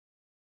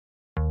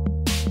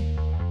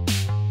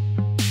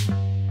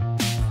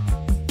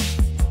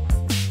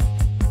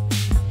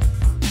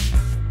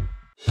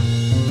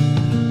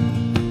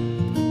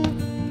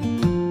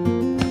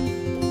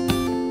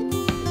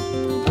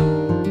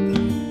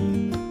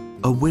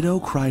A widow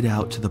cried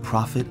out to the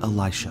prophet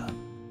Elisha,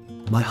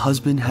 "My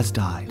husband has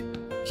died.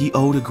 He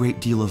owed a great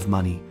deal of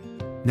money.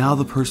 Now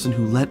the person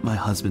who lent my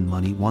husband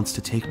money wants to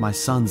take my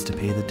sons to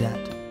pay the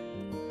debt."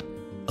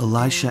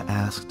 Elisha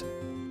asked,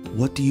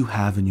 "What do you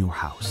have in your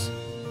house?"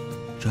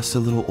 "Just a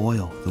little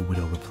oil," the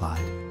widow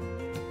replied.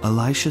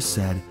 Elisha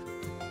said,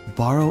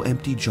 "Borrow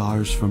empty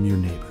jars from your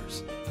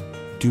neighbors.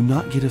 Do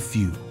not get a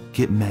few,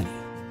 get many.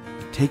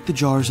 Take the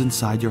jars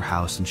inside your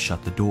house and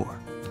shut the door.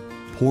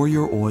 Pour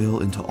your oil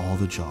into all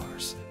the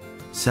jars.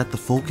 Set the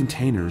full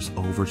containers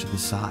over to the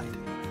side."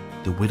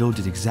 The widow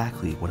did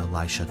exactly what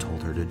Elisha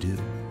told her to do.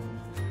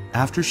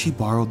 After she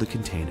borrowed the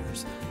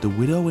containers, the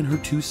widow and her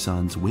 2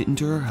 sons went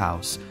into her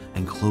house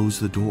and closed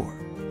the door.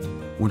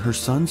 When her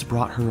sons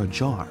brought her a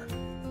jar,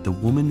 the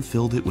woman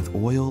filled it with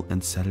oil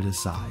and set it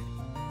aside.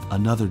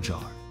 Another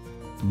jar,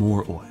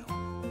 more oil.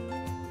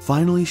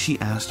 Finally, she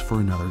asked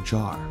for another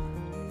jar,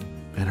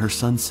 and her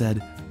son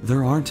said,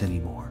 "There aren't any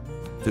more."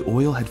 The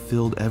oil had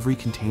filled every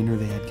container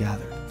they had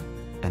gathered,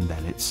 and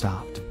then it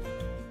stopped.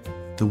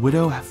 The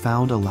widow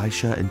found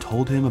Elisha and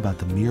told him about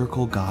the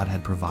miracle God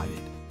had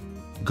provided.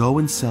 "Go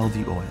and sell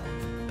the oil.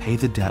 Pay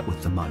the debt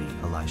with the money,"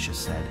 Elisha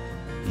said.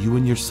 "You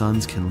and your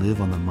sons can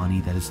live on the money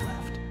that is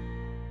left."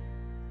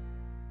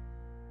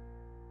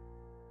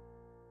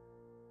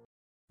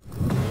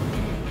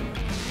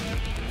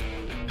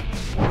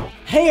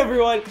 Hey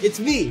everyone, it's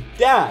me,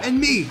 Dad. And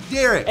me,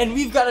 Derek. And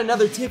we've got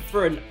another tip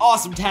for an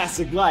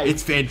awesome-tastic life.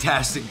 It's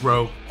fantastic,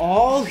 bro.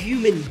 All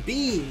human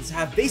beings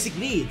have basic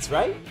needs,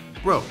 right?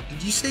 Bro,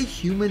 did you say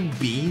human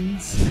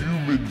beings?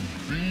 Human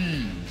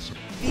beings.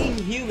 Being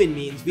human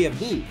means we have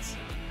needs.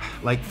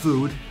 Like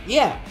food?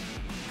 Yeah,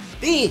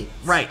 beans.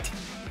 Right.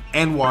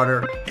 And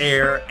water,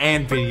 air,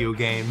 and video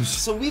games.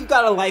 So we've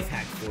got a life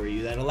hack for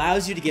you that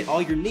allows you to get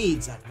all your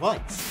needs at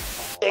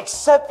once.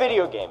 Except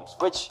video games,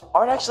 which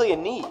aren't actually a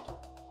need.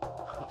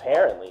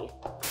 Apparently.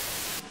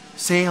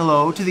 Say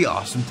hello to the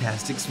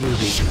awesome-tastic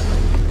smoothie.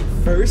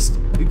 First,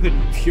 we put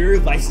in pure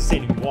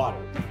life-sustaining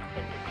water.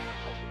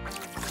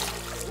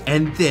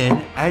 And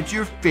then add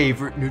your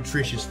favorite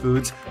nutritious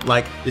foods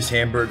like this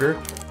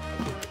hamburger.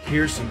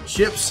 Here's some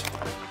chips.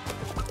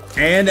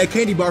 And a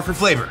candy bar for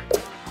flavor.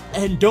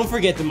 And don't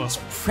forget the most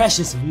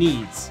precious of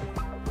needs,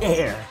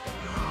 air.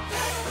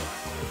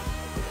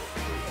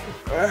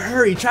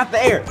 Hurry, trap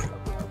the air.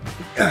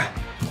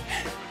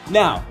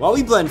 Now, while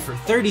we blend for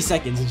 30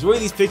 seconds, enjoy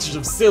these pictures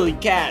of silly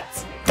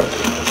cats.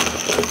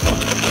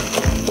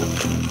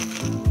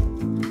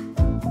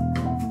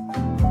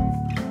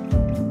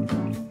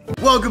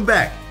 Welcome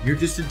back. You're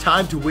just in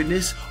time to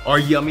witness our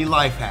yummy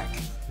life hack.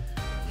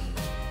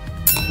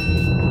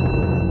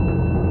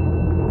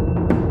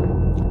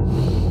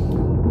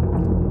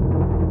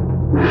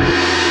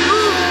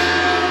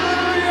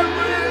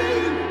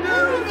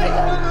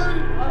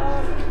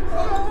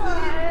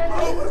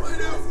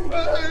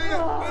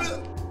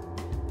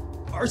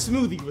 Our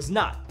smoothie was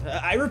not,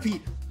 I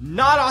repeat,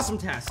 not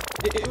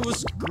awesome-tastic. It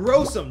was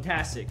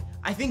gross-tastic.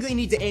 I think they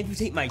need to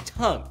amputate my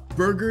tongue.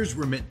 Burgers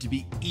were meant to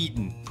be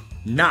eaten,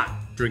 not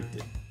drinked.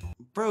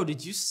 Bro,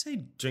 did you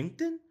say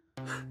drinked-in?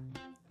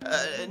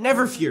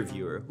 Never fear,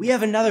 viewer. We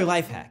have another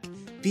life hack.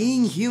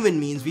 Being human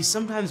means we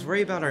sometimes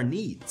worry about our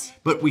needs.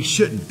 But we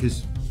shouldn't,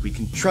 because we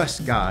can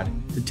trust God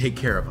to take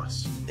care of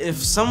us.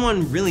 If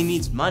someone really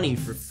needs money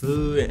for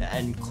food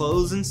and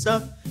clothes and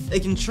stuff, they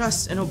can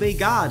trust and obey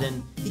God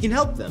and He can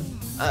help them.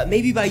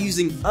 Maybe by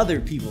using other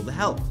people to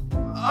help.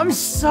 I'm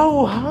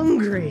so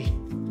hungry.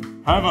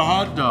 Have a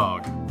hot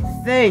dog.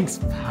 Thanks,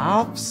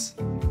 Pops.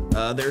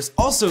 There's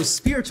also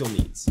spiritual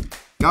needs.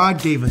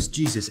 God gave us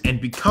Jesus, and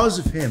because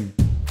of Him,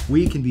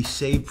 we can be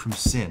saved from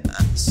sin.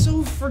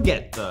 So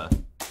forget the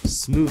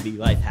smoothie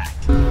life hack.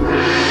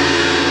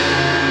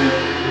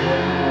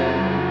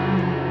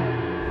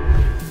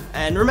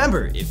 And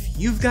remember, if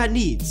you've got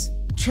needs,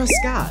 trust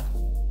God.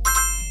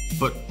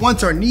 But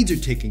once our needs are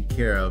taken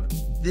care of,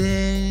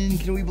 then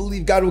can we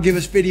believe God will give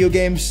us video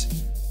games?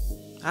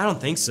 I don't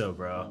think so,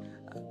 bro.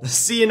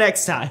 See you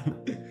next time.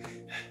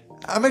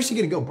 I'm actually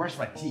gonna go brush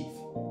my teeth.